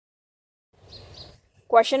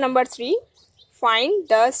Question number 3, find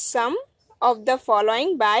the some of the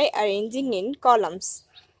following bye arranging in columns.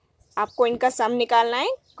 आपको इनका सम निकालना है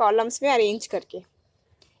कॉलम्स में अरेंज करके।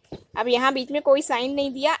 अब यहाँ बीच में कोई साइन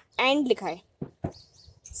नहीं दिया, एंड लिखा है।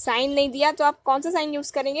 साइन नहीं दिया तो आप कौन सा साइन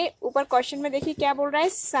यूज़ करेंगे? ऊपर क्वेश्चन में देखिए क्या बोल रहा है,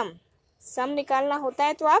 सम। सम निकालना होता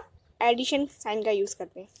है तो आप एडिशन साइन का यूज़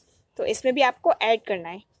करते हैं। तो इसमें भी आपको ऐड करना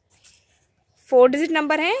है। 4 डिजिट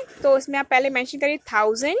नंबर है तो इसमें आप पहले मेंशन करिए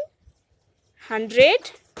 1000,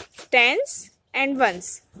 100, टेंस एंड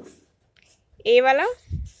वंस। ए वाला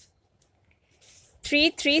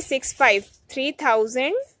 3365,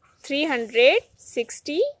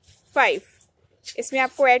 3365। इसमें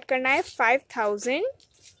आपको ऐड करना है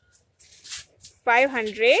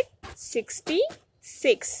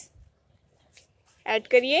 5566। ऐड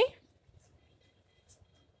करिए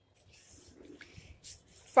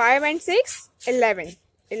 5 and 6 11,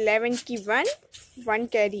 11 की 1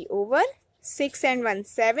 कैरी ओवर, 6 and 1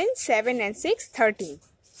 7, 7 and 6 13,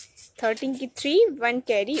 13 की 3 1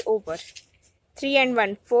 carry over, 3 and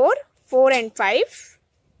 1 4, 4 and 5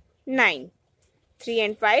 9, 3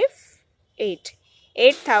 and 5 8,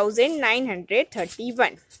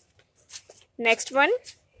 8931. Next one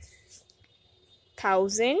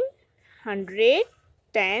 1000, 100,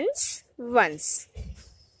 tens, ones.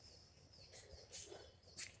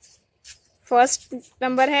 First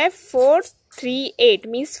number है 438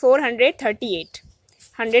 मीन्स 438।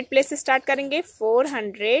 100 प्लेस से स्टार्ट करेंगे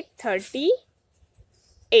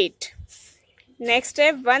 438। नेक्स्ट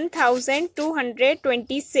है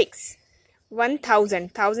 1226।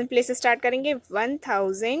 1000 प्लेस से स्टार्ट करेंगे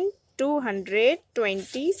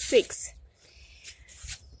 1226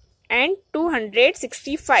 एंड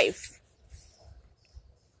 265।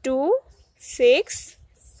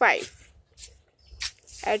 265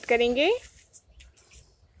 ऐड करेंगे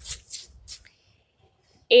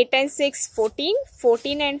 8 and 6 14,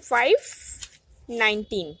 14 and 5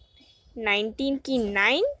 19, 19 की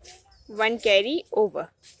 9 1 carry over,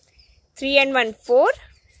 3 and 1 4,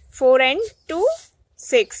 4 and 2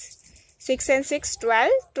 6, 6 and 6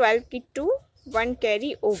 12, 12 की 2 1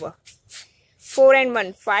 carry over, 4 and 1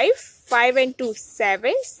 5, 5 and 2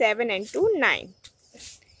 7, 7 and 2 9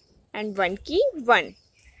 and 1 की 1।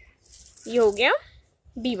 ये हो गया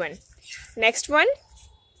B1। Next one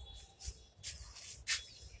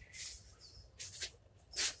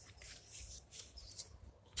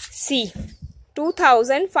C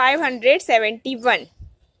 2571।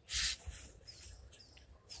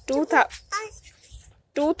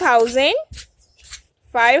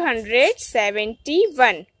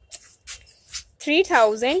 2571,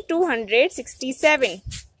 3267,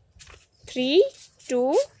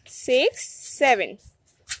 3267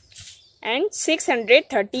 and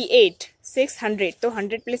 638। 600 तो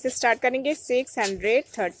 100 प्लेस से स्टार्ट करेंगे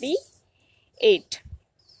 638।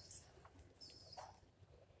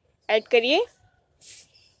 ऐड करिए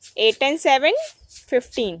 8 and 7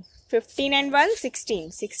 15, 15 and 1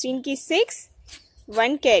 16, 16 की 6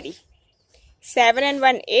 1 कैरी, 7 and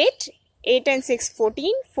 1 8, 8 and 6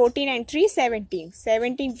 14, 14 and 3 17,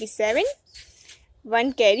 17 की 7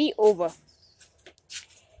 1 carry over,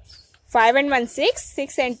 5 and 1 6,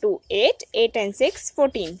 6 and 2 8, 8 and 6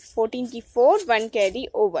 14, 14 की 4 1 carry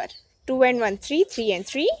over, 2 and 1 3, 3 and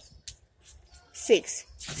 3 6,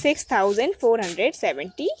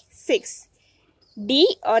 6476। D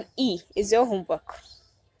और E is your homework.